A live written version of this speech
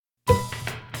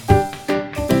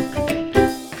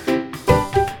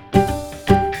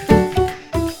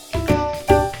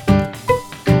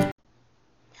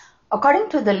According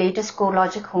to the latest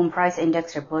CoreLogic Home Price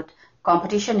Index report,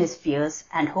 competition is fierce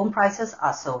and home prices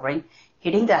are soaring,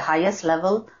 hitting the highest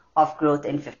level of growth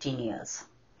in 15 years.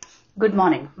 Good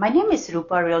morning. My name is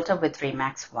Rupa, Realtor with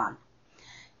Remax One.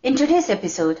 In today's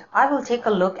episode, I will take a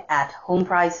look at home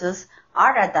prices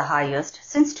are at the highest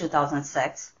since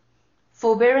 2006.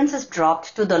 Forbearance has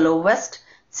dropped to the lowest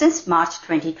since March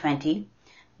 2020.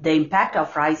 The impact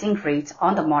of rising rates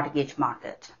on the mortgage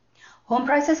market. Home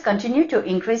prices continue to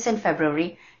increase in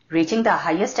February, reaching the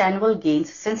highest annual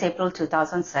gains since April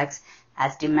 2006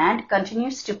 as demand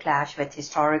continues to clash with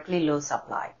historically low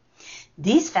supply.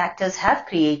 These factors have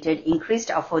created increased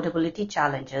affordability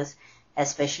challenges,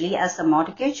 especially as the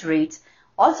mortgage rates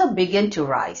also begin to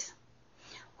rise.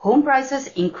 Home prices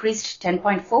increased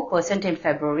 10.4% in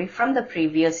February from the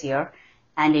previous year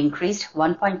and increased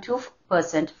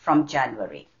 1.2% from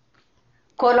January.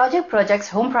 CoreLogic projects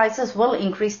home prices will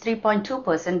increase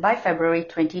 3.2% by February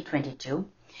 2022.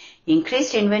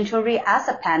 Increased inventory as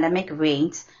the pandemic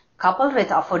wanes, coupled with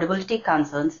affordability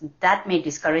concerns that may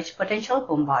discourage potential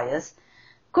home buyers,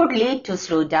 could lead to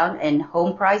slowdown in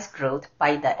home price growth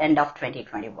by the end of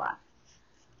 2021.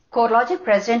 CoreLogic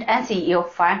President and CEO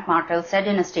Frank Martell said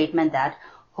in a statement that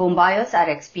home buyers are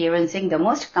experiencing the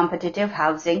most competitive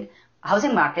housing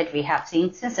market we have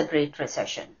seen since the Great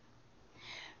Recession.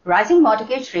 Rising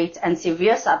mortgage rates and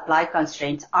severe supply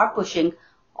constraints are pushing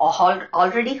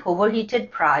already overheated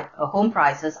home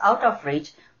prices out of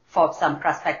reach for some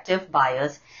prospective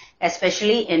buyers,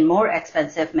 especially in more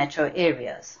expensive metro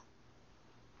areas.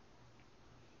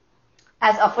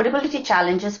 As affordability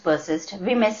challenges persist,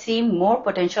 we may see more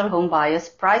potential home buyers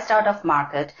priced out of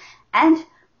market and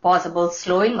possible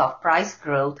slowing of price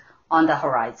growth on the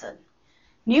horizon.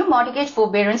 New mortgage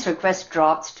forbearance requests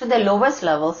dropped to the lowest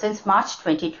level since March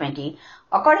 2020,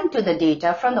 according to the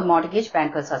data from the Mortgage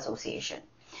Bankers Association.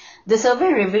 The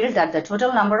survey revealed that the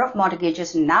total number of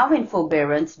mortgages now in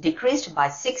forbearance decreased by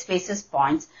 6 basis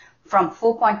points from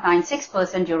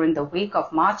 4.96% during the week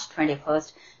of March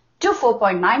 21st to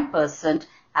 4.9%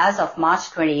 as of March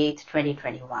 28,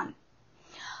 2021.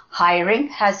 Hiring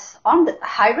has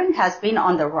been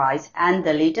on the rise, and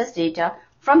the latest data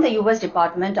from the U.S.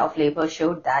 Department of Labor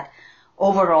showed that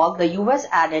overall the U.S.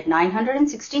 added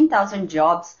 916,000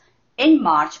 jobs in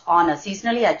March on a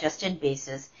seasonally adjusted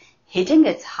basis, hitting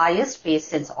its highest pace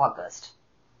since August.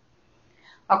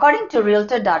 According to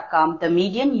Realtor.com, the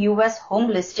median U.S.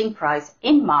 home listing price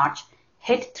in March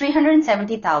hit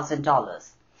 $370,000.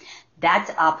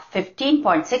 That's up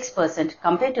 15.6%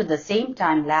 compared to the same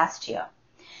time last year.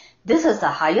 This is the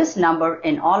highest number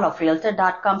in all of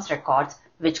Realtor.com's records,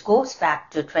 which goes back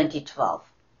to 2012.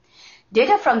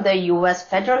 Data from the U.S.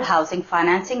 Federal Housing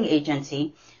Financing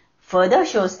Agency further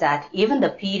shows that even the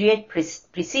period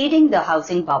preceding the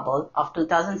housing bubble of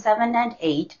 2007 and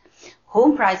 8,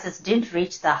 home prices didn't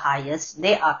reach the highest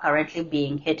they are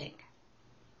currently hitting.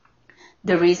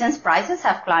 The reasons prices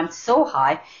have climbed so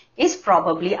high is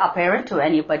probably apparent to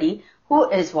anybody who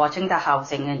is watching the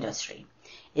housing industry.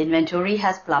 Inventory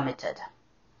has plummeted.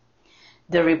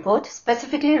 The report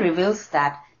specifically reveals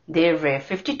that there were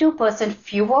 52%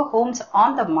 fewer homes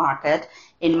on the market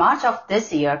in March of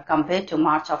this year compared to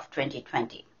March of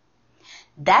 2020.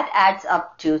 That adds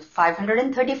up to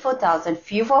 534,000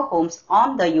 fewer homes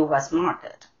on the U.S.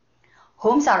 market.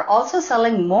 Homes are also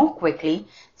selling more quickly,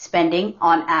 spending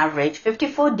on average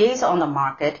 54 days on the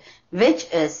market, which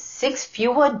is 6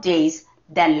 fewer days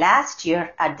than last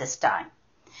year at this time.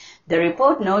 The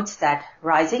report notes that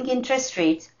rising interest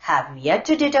rates have yet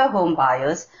to deter home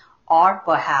buyers, or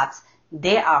perhaps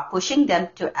they are pushing them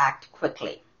to act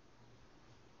quickly.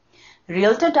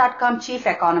 Realtor.com chief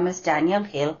economist Daniel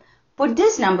Hill put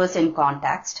these numbers in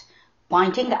context,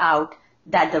 pointing out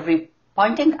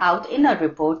in a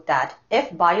report that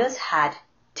if buyers had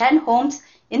 10 homes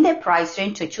in their price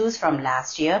range to choose from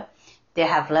last year, they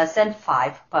have less than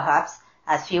 5, perhaps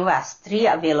as few as 3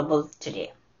 available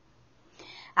today.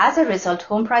 As a result,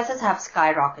 home prices have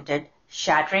skyrocketed,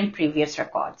 shattering previous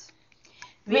records.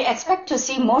 We expect to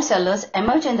see more sellers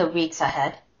emerge in the weeks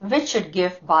ahead, which should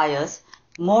give buyers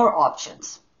more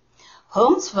options.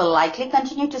 Homes will likely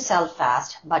continue to sell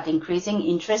fast, but increasing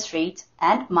interest rates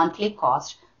and monthly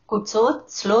cost could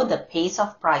slow the pace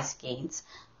of price gains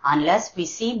unless we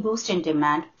see boost in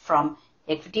demand from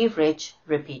equity-rich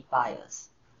repeat buyers.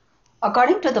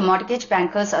 According to the Mortgage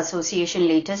Bankers Association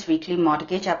latest weekly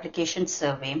mortgage application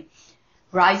survey,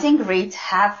 rising rates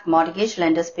have mortgage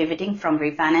lenders pivoting from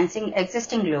refinancing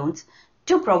existing loans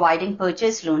to providing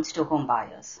purchase loans to home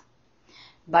buyers.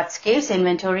 But scarce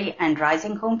inventory and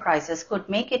rising home prices could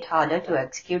make it harder to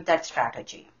execute that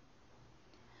strategy.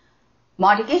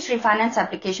 Mortgage refinance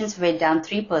applications were down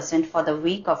 3% for the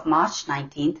week of March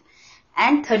 19th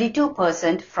and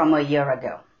 32% from a year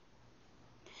ago.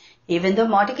 Even though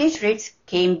mortgage rates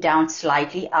came down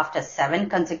slightly after 7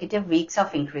 consecutive weeks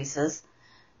of increases,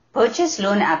 purchase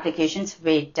loan applications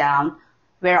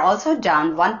were also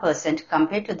down 1%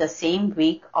 compared to the same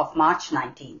week of March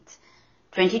 19th,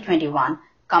 2021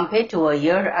 compared to a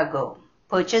year ago.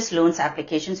 Purchase loans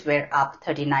applications were up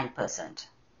 39%.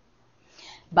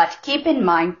 But keep in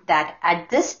mind that at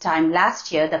this time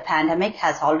last year, the pandemic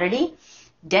has already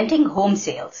denting home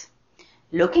sales.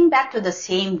 Looking back to the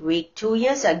same week 2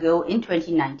 years ago in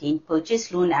 2019,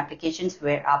 purchase loan applications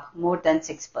were up more than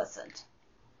 6%.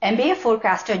 MBA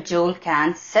forecaster Joel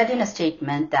Kahn said in a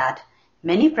statement that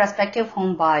many prospective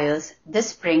home buyers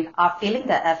this spring are feeling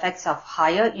the effects of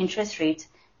higher interest rates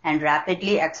and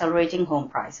rapidly accelerating home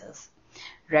prices.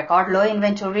 Record low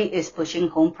inventory is pushing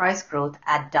home price growth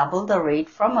at double the rate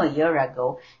from a year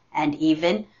ago and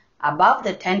even above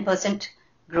the 10%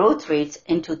 growth rates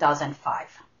in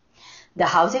 2005. The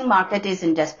housing market is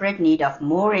in desperate need of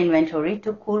more inventory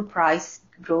to cool price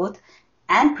growth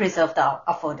and preserve the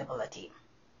affordability.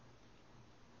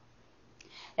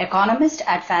 Economists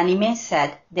at Fannie Mae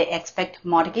said they expect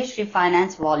mortgage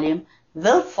refinance volume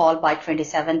will fall by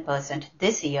 27%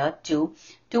 this year to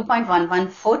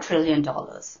 $2.114 trillion.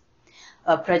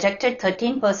 A projected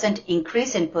 13%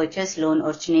 increase in purchase loan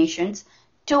originations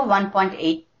to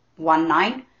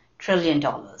 $1.819 trillion.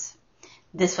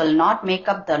 This will not make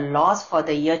up the loss for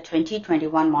the year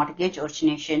 2021 mortgage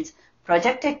originations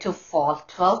projected to fall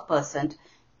 12%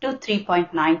 to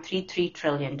 $3.933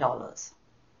 trillion.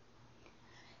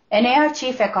 NAR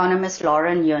Chief Economist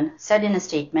Lauren Yun said in a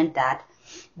statement that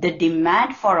the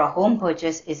demand for a home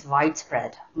purchase is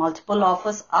widespread. Multiple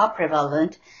offers are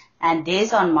prevalent and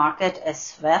days on market is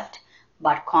swift,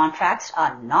 but contracts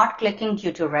are not clicking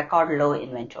due to record low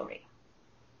inventory.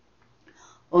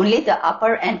 Only the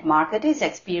upper end market is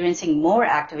experiencing more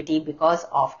activity because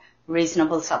of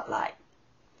reasonable supply.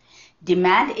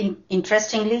 Demand,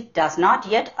 interestingly, does not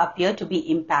yet appear to be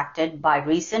impacted by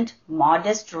recent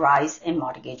modest rise in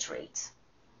mortgage rates.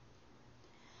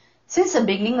 Since the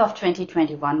beginning of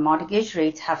 2021, mortgage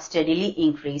rates have steadily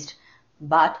increased,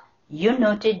 but you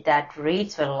noted that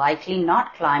rates will likely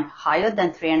not climb higher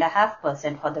than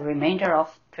 3.5% for the remainder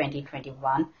of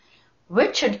 2021,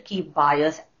 which should keep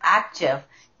buyers active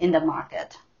in the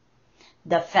market.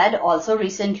 The Fed also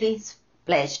recently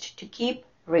pledged to keep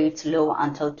rates low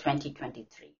until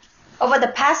 2023. Over the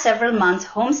past several months,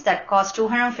 homes that cost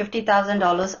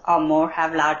 $250,000 or more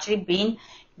have largely been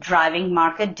driving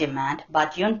market demand,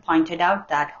 but Yun pointed out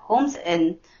that homes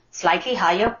in slightly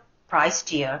higher price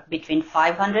tier between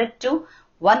 $500 to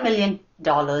 $1 million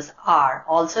are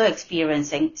also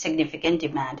experiencing significant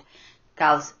demand,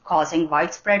 causing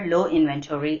widespread low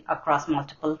inventory across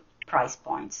multiple price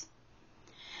points.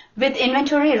 With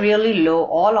inventory really low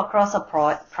all across the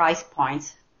price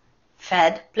points,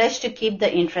 Fed pledged to keep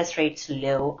the interest rates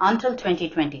low until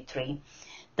 2023.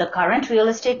 The current real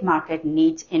estate market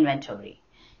needs inventory.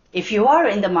 If you are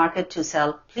in the market to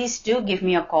sell, please do give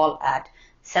me a call at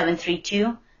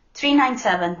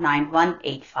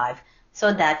 732-397-9185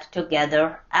 so that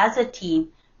together as a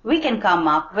team we can come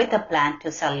up with a plan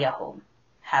to sell your home.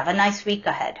 Have a nice week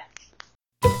ahead.